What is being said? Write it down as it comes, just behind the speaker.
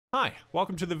Hi,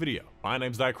 welcome to the video. My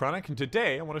name's Dychronic, and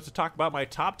today I wanted to talk about my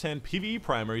top 10 PvE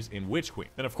primaries in Witch Queen.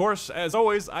 And of course, as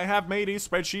always, I have made a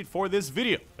spreadsheet for this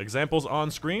video. Examples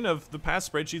on screen of the past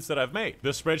spreadsheets that I've made.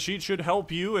 This spreadsheet should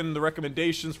help you in the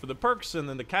recommendations for the perks and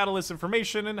then the catalyst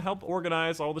information and help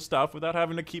organize all the stuff without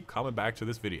having to keep coming back to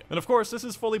this video. And of course, this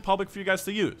is fully public for you guys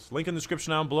to use. Link in the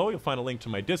description down below, you'll find a link to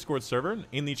my Discord server. And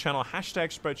in the channel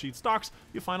hashtag spreadsheet stocks,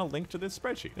 you'll find a link to this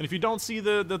spreadsheet. And if you don't see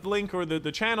the link or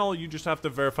the channel, you just have to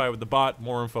verify with the bot,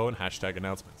 more info, and hashtag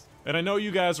announcements. And I know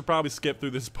you guys will probably skip through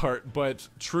this part, but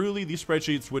truly these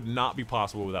spreadsheets would not be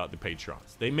possible without the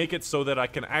Patrons. They make it so that I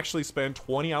can actually spend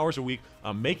 20 hours a week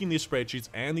on making these spreadsheets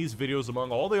and these videos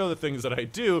among all the other things that I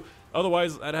do.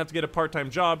 Otherwise, I'd have to get a part-time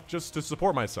job just to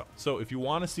support myself. So if you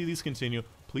want to see these continue,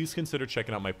 please consider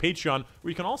checking out my Patreon, where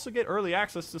you can also get early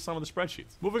access to some of the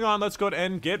spreadsheets. Moving on, let's go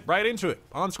ahead and get right into it.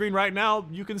 On screen right now,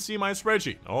 you can see my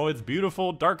spreadsheet. Oh, it's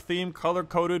beautiful, dark theme,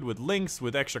 color-coded with links,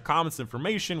 with extra comments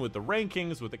information, with the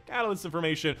rankings, with the catalyst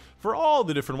information for all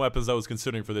the different weapons I was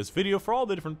considering for this video, for all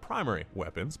the different primary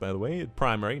weapons, by the way,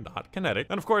 primary, not kinetic.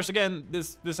 And of course, again,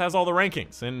 this has all the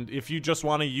rankings, and if you just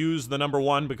want to use the number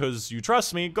one because you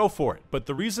trust me, go for it. But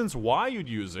the reasons why you'd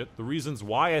use it, the reasons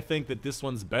why I think that this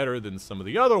one's better than some of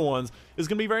the other ones is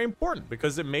going to be very important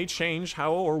because it may change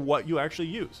how or what you actually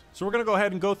use. So we're going to go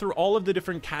ahead and go through all of the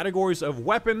different categories of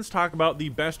weapons, talk about the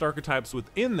best archetypes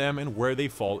within them and where they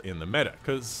fall in the meta.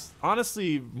 Because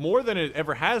honestly, more than it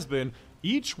ever has been,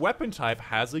 each weapon type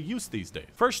has a use these days.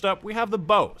 First up, we have the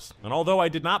bows. And although I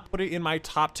did not put it in my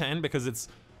top 10 because it's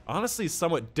honestly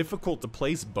somewhat difficult to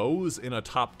place bows in a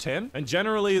top 10, and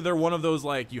generally they're one of those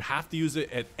like you have to use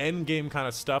it at end game kind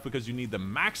of stuff because you need the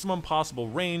maximum possible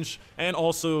range, and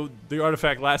also the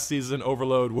artifact last season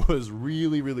Overload was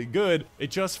really good. It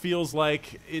just feels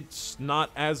like it's not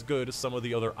as good as some of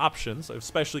the other options,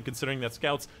 especially considering that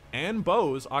scouts and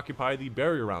bows occupy the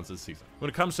barrier rounds this season. When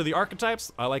it comes to the archetypes,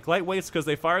 I like lightweights because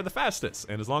they fire the fastest,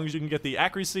 and as long as you can get the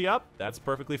accuracy up, that's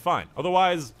perfectly fine.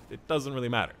 Otherwise, it doesn't really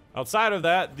matter. Outside of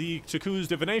that, the Taku's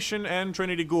Divination and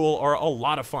Trinity Ghoul are a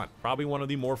lot of fun. Probably one of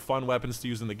the more fun weapons to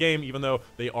use in the game, even though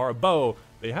they are a bow.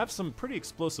 They have some pretty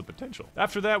explosive potential.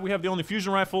 After that, we have the only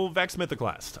fusion rifle, Vex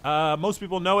Mythoclast. Most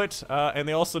people know it, and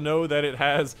they also know that it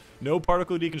has no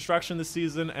particle deconstruction this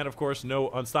season, and of course, no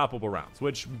unstoppable rounds,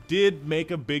 which did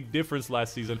make a big difference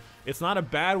last season. It's not a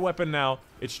bad weapon now,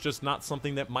 it's just not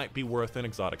something that might be worth an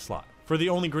exotic slot. For the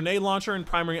only grenade launcher and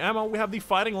primary ammo, we have the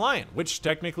Fighting Lion, which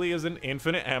technically is an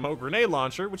infinite ammo grenade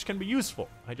launcher, which can be useful.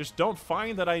 I just don't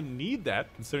find that I need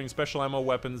that, considering special ammo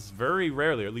weapons very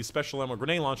rarely, or at least special ammo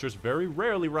grenade launchers very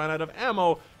rarely run out of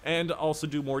ammo and also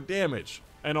do more damage,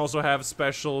 and also have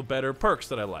special, better perks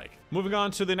that I like. Moving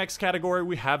on to the next category,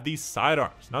 we have the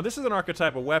sidearms. Now, this is an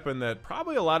archetype of weapon that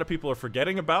probably a lot of people are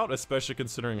forgetting about, especially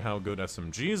considering how good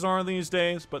SMGs are these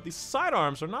days, but the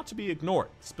sidearms are not to be ignored.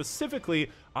 Specifically,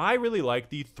 I really like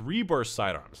the 3-burst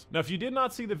sidearms. Now, if you did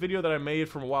not see the video that I made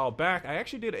from a while back, I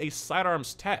actually did a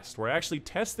sidearms test where I actually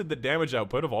tested the damage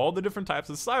output of all the different types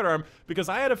of sidearm because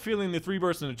I had a feeling the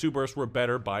 3-burst and the 2-burst were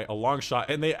better by a long shot,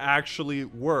 and they actually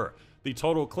were. The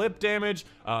total clip damage,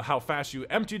 how fast you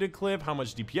empty the clip, how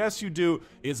much DPS you do,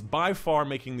 is by far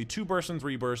making the 2-burst and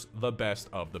 3-burst the best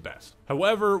of the best.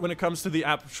 However, when it comes to the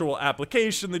actual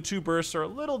application, the 2-bursts are a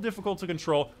little difficult to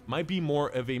control, might be more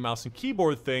of a mouse and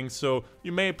keyboard thing, so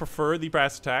you may prefer the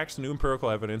brass attacks, new empirical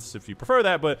evidence if you prefer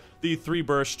that, but the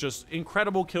 3-burst, just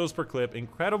incredible kills per clip,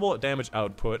 incredible damage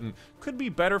output, and could be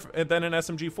better than an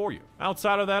SMG for you.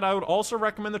 Outside of that, I would also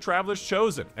recommend the Traveler's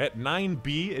Chosen. At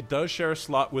 9B, it does share a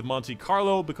slot with Monte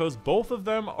Carlo because both of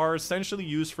them are essentially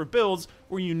used for builds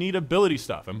where you need ability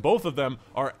stuff, and both of them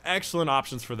are excellent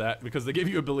options for that because they give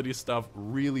you ability stuff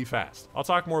really fast. I'll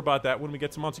talk more about that when we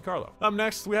get to Monte Carlo. Up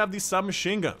next, we have the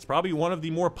submachine guns, probably one of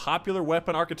the more popular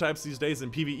weapon archetypes these days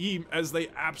in PvE, as they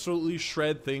absolutely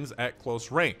shred things at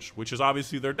close range, which is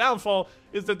obviously their downfall,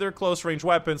 is that they're close range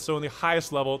weapons, so in the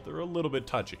highest level, they're a little bit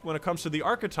touchy. When it comes to the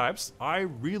archetypes, I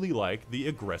really like the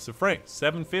aggressive frames.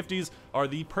 750s are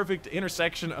the perfect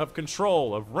intersection of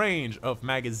control, of range, of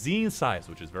magazine size,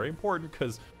 which is very important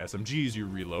because SMGs, you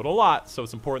reload a lot, so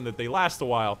it's important that they last a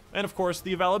while. And of course,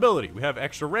 the availability. We have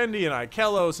extra Rendi and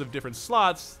Ikelos of different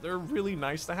slots. They're really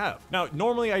nice to have. Now,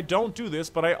 normally I don't do this,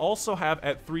 but I also have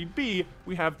at 3B,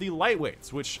 we have the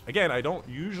lightweights, which again, I don't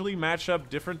usually match up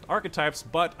different archetypes,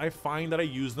 but I find that I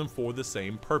use them for the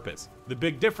same purpose. The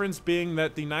big difference being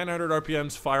that the 900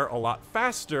 RPMs fire a lot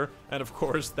faster, and of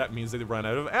course that means they run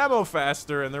out of ammo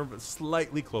faster and they're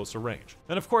slightly closer range.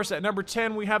 And of course at number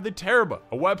 10 we have the Teraba,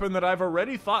 a weapon that I've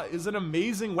already thought is an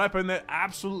amazing weapon that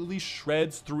absolutely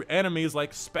shreds through enemies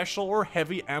like special or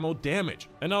heavy ammo damage.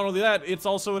 And not only that, it's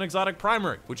also an exotic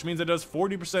primary, which means it does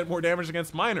 40% more damage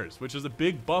against miners, which is a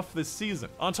big buff this season.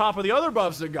 On top of the other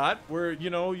buffs it got, where, you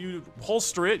know, you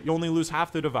holster it, you only lose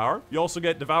half the Devour. You also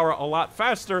get Devour a lot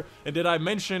faster, and did I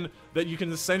mention that you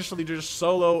can essentially just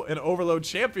solo an Overload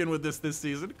champion with this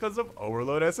season because of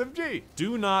Overload SMG.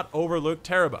 Do not overlook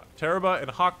Teraba. Teraba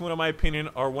and Hawkmoon, in my opinion,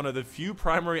 are one of the few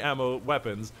primary ammo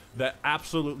weapons that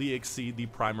absolutely exceed the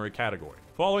primary category.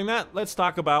 Following that, let's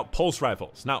talk about pulse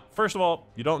rifles. Now, first of all,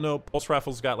 you don't know, pulse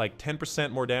rifles got like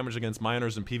 10% more damage against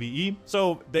miners in PvE,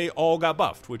 so they all got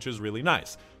buffed, which is really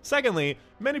nice. Secondly,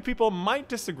 many people might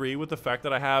disagree with the fact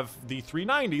that I have the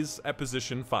 390s at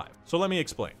position 5. So let me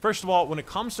explain. First of all, when it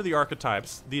comes to the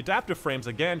archetypes, the adaptive frames,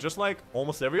 again, just like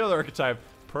almost every other archetype,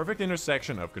 perfect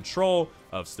intersection of control,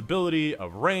 of stability,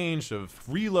 of range, of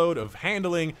reload, of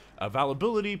handling,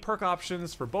 availability, perk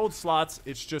options for both slots.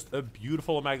 It's just a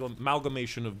beautiful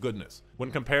amalgamation of goodness. When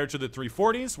compared to the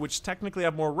 340s, which technically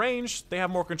have more range, they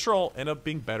have more control, end up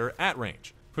being better at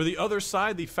range. For the other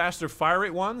side, the faster fire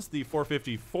rate ones, the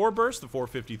 454 burst, the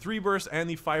 453 burst, and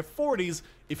the 540s,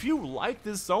 if you like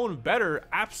this zone better,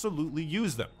 absolutely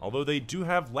use them. Although they do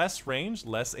have less range,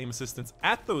 less aim assistance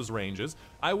at those ranges,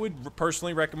 I would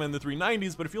personally recommend the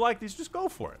 390s, but if you like these, just go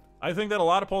for it. I think that a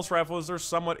lot of pulse rifles are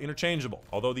somewhat interchangeable,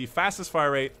 although the fastest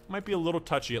fire rate might be a little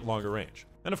touchy at longer range.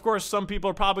 And of course, some people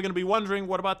are probably going to be wondering,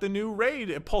 what about the new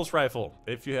Raid pulse rifle?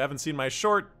 If you haven't seen my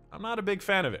short, I'm not a big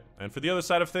fan of it. And for the other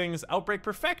side of things, Outbreak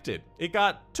Perfected. It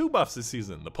got 2 buffs this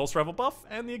season, the pulse rifle buff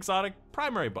and the exotic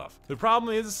primary buff. The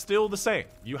problem is still the same.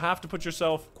 You have to put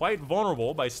yourself quite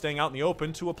vulnerable by staying out in the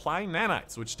open to apply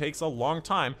nanites, which takes a long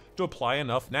time to apply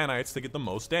enough nanites to get the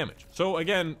most damage. So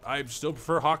again, I still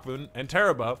prefer Hawkmoon and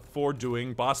Teraba for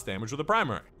doing boss damage with the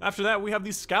primary. After that, we have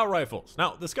these scout rifles.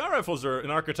 Now, the scout rifles are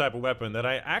an archetypal weapon that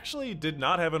I actually did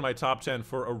not have in my top 10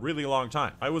 for a really long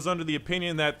time. I was under the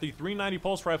opinion that the 390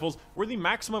 pulse rifles were the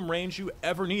maximum range you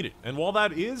ever needed. And while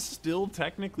that is still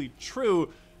technically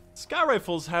true, scout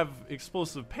rifles have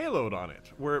explosive payload on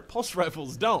it, where pulse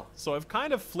rifles don't. So I've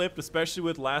kind of flipped, especially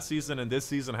with last season and this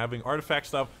season having artifact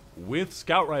stuff with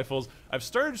scout rifles. I've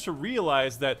started to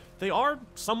realize that they are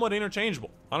somewhat interchangeable.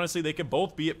 Honestly, they could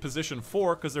both be at position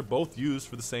 4 because they're both used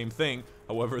for the same thing.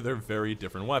 However, they're very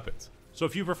different weapons. So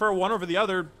if you prefer one over the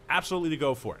other, absolutely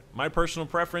go for it. My personal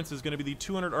preference is going to be the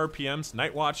 200 RPMs,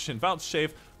 Nightwatch, and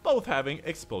Vouchsafe, both having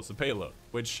explosive payload,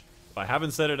 which, if I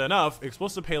haven't said it enough,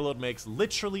 explosive payload makes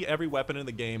literally every weapon in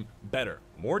the game better.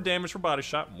 More damage for body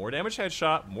shot, more damage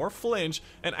headshot, more flinch,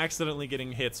 and accidentally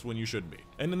getting hits when you shouldn't be.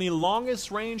 And in the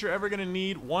longest range you're ever going to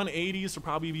need, 180s will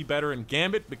probably be better in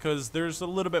Gambit because there's a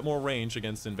little bit more range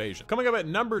against invasion. Coming up at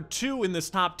number 2 in this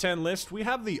top 10 list, we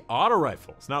have the auto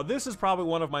rifles. Now this is probably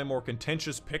one of my more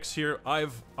contentious picks here.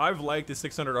 I've liked the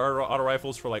 600 auto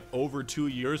rifles for like over 2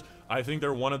 years. I think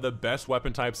they're one of the best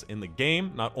weapon types in the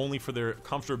game, not only for their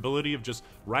comfortability of just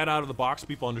right out of the box,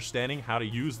 people understanding how to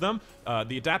use them.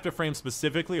 The adaptive frames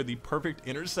specifically are the perfect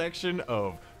intersection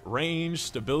of range,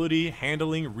 stability,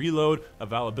 handling, reload,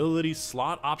 availability,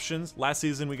 slot options. Last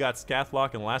season we got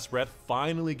Scathlock and Last Breath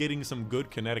finally getting some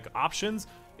good kinetic options.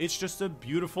 It's just a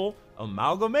beautiful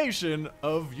amalgamation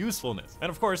of usefulness. And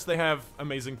of course, they have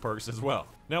amazing perks as well.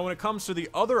 Now, when it comes to the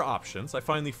other options, I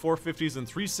find the 450s and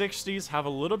 360s have a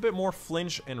little bit more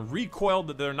flinch and recoil,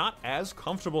 that they're not as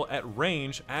comfortable at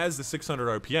range as the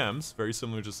 600 RPMs, very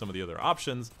similar to some of the other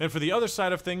options. And for the other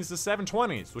side of things, the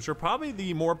 720s, which are probably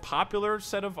the more popular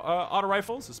set of auto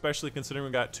rifles, especially considering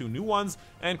we got 2 new ones,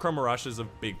 and Chroma Rush is a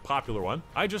big popular one.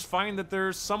 I just find that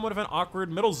there's somewhat of an awkward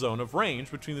middle zone of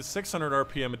range between the 600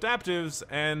 RPM adaptives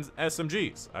and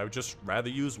SMGs. I would just rather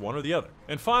use one or the other.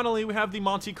 And finally, we have the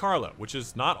Monte Carlo, which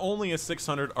is not only a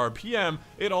 600 RPM,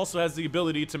 it also has the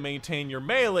ability to maintain your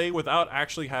melee without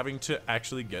actually having to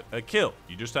get a kill.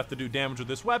 You just have to do damage with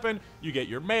this weapon, you get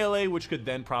your melee, which could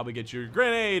then probably get your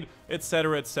grenade,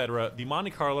 etc, etc. The Monte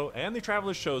Carlo and the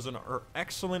Traveler's Chosen are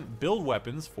excellent build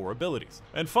weapons for abilities.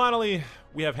 And finally,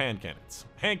 we have hand cannons.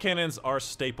 Hand cannons are a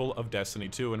staple of Destiny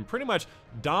 2 and pretty much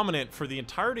dominant for the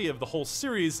entirety of the whole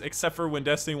series, except for when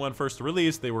Destiny 1 first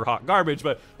released, they were hot garbage,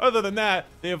 but other than that,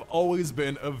 they have always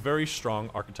been a very strong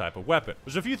archetypal weapon.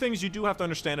 There's a few things you do have to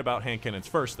understand about hand cannons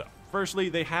first though. Firstly,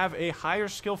 they have a higher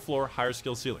skill floor, higher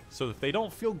skill ceiling, so if they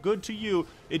don't feel good to you,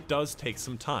 it does take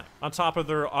some time. On top of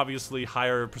their obviously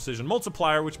higher precision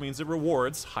multiplier, which means it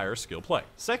rewards higher skill play.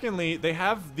 Secondly, they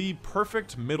have the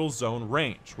perfect middle zone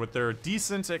range with their decent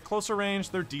decent at closer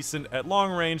range, they're decent at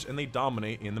long range, and they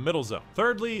dominate in the middle zone.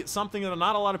 Thirdly, something that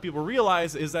not a lot of people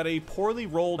realize is that a poorly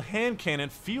rolled hand cannon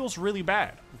feels really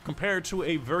bad compared to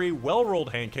a very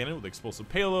well-rolled hand cannon with explosive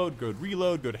payload, good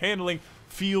reload, good handling.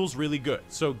 Feels really good.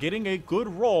 So getting a good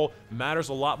roll matters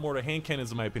a lot more to hand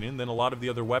cannons in my opinion than a lot of the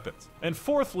other weapons. And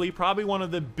fourthly, probably one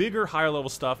of the bigger higher level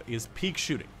stuff is peak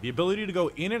shooting. The ability to go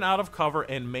in and out of cover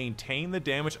and maintain the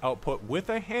damage output with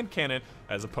a hand cannon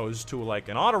as opposed to like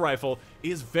an auto rifle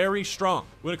is very strong.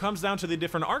 When it comes down to the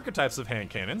different archetypes of hand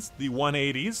cannons, the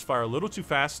 180s fire a little too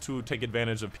fast to take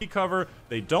advantage of peak cover.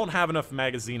 They don't have enough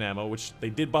magazine ammo, which they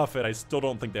did buff it. I still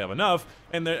don't think they have enough.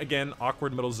 And then again,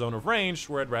 awkward middle zone of range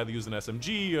where I'd rather use an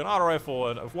SMG, an auto rifle,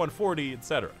 a 140,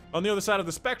 etc. On the other side of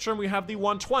the spectrum, we have the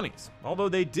 120s. Although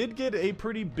they did get a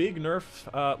pretty big nerf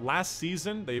last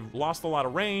season, they've lost a lot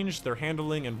of range, their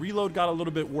handling and reload got a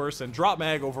little bit worse, and drop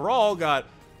mag overall got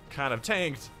kind of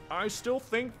tanked. I still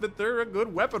think that they're a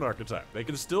good weapon archetype. They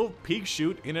can still peak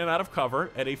shoot in and out of cover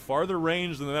at a farther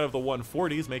range than that of the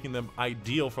 140s, making them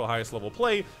ideal for highest level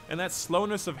play, and that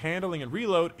slowness of handling and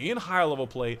reload in higher level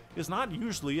play is not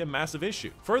usually a massive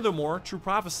issue. Furthermore, True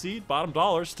Prophecy, bottom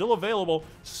dollar, still available,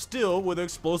 still with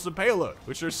explosive payload,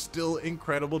 which are still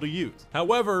incredible to use.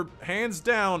 However, hands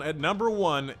down at number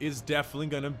one is definitely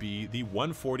gonna be the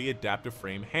 140 adaptive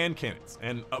frame hand cannons.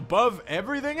 And above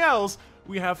everything else,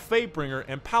 we have Fatebringer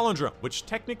and Palindrome, which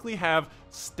technically have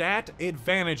stat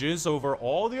advantages over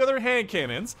all the other hand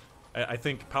cannons. I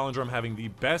think Palindrome having the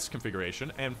best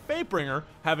configuration, and Fatebringer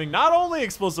having not only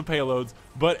explosive payloads,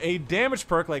 but a damage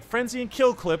perk like Frenzy and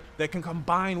Kill Clip that can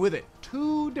combine with it.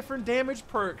 2 different damage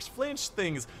perks, flinch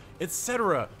things,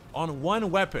 etc. on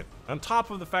one weapon. On top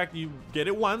of the fact that you get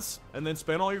it once, and then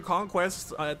spend all your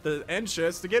conquests at the end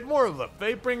chest to get more of them.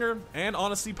 Fatebringer and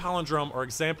honestly Palindrome are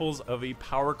examples of a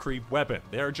power creep weapon.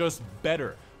 They are just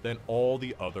better than all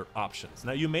the other options.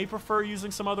 Now you may prefer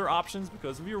using some other options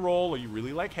because of your role, or you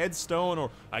really like Headstone or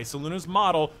Isoluna's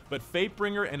model, but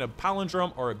Fatebringer and a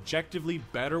Palindrome are objectively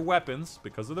better weapons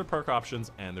because of their perk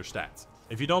options and their stats.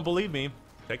 If you don't believe me,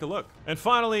 take a look. And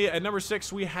finally, at number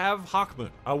 6, we have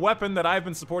Hawkmoon, a weapon that I've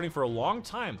been supporting for a long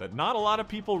time that not a lot of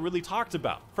people really talked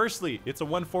about. Firstly, it's a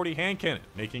 140 hand cannon,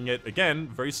 making it, again,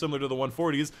 very similar to the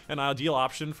 140s, an ideal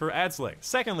option for ad slaying.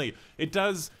 Secondly, it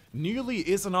does nearly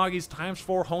Izanagi's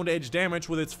 ×4 honed edge damage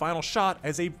with its final shot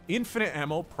as a infinite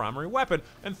ammo primary weapon.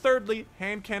 And thirdly,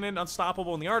 hand cannon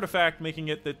unstoppable in the artifact, making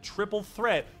it the triple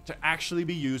threat to actually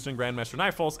be used in Grandmaster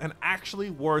Nightfalls and actually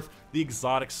worth the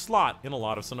exotic slot in a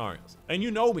lot of scenarios. And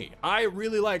you know me, I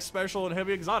really like special and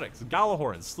heavy exotics.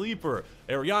 Galahorn, Sleeper,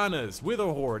 Ariana's,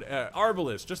 Witherhoard,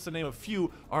 Arbalest, just to name a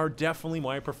few, are definitely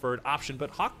my preferred option,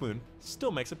 but Hawkmoon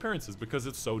still makes appearances because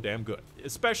it's so damn good,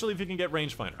 especially if you can get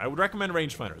Rangefinder. I would recommend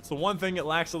Rangefinder. It's the one thing it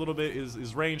lacks a little bit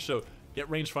is range, so get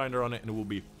Rangefinder on it and it will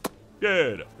be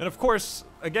good. And of course,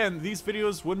 again, these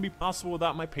videos wouldn't be possible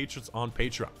without my patrons on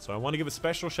Patreon. So I want to give a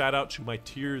special shout out to my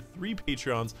tier 3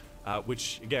 Patreons,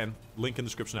 which again, link in the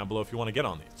description down below if you want to get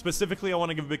on these. Specifically, I want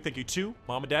to give a big thank you to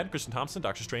Mom and Dad, Kristen Thompson,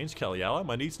 Dr. Strange, Kelly Alla,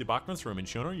 my niece, Debachmans, Roman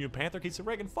Shoner, you Panther, Casey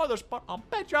Reagan, for their spot on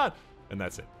Patreon. And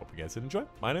that's it. Hope you guys did enjoy.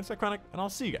 My name's Dychronic, and I'll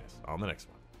see you guys on the next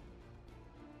one.